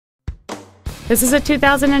This is a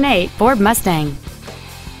 2008 Ford Mustang.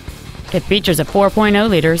 It features a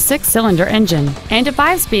 4.0-liter six-cylinder engine and a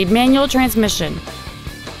 5-speed manual transmission.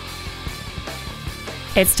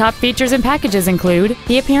 Its top features and packages include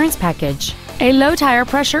the appearance package, a low tire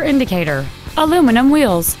pressure indicator, aluminum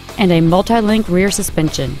wheels, and a multi-link rear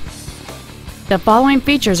suspension. The following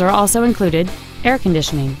features are also included: air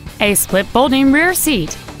conditioning, a split folding rear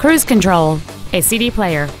seat, cruise control, a CD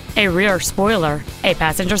player, a rear spoiler, a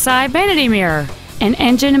passenger side vanity mirror, an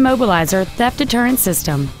engine immobilizer theft deterrent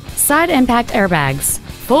system, side impact airbags,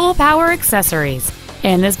 full power accessories,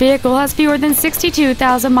 and this vehicle has fewer than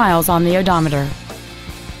 62,000 miles on the odometer.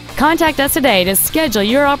 Contact us today to schedule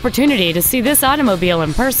your opportunity to see this automobile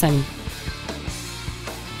in person.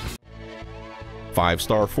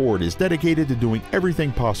 5-Star Ford is dedicated to doing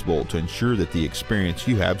everything possible to ensure that the experience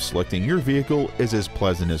you have selecting your vehicle is as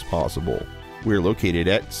pleasant as possible. We're located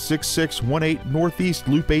at 6618 Northeast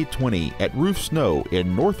Loop 820 at Roof Snow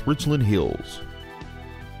in North Richland Hills.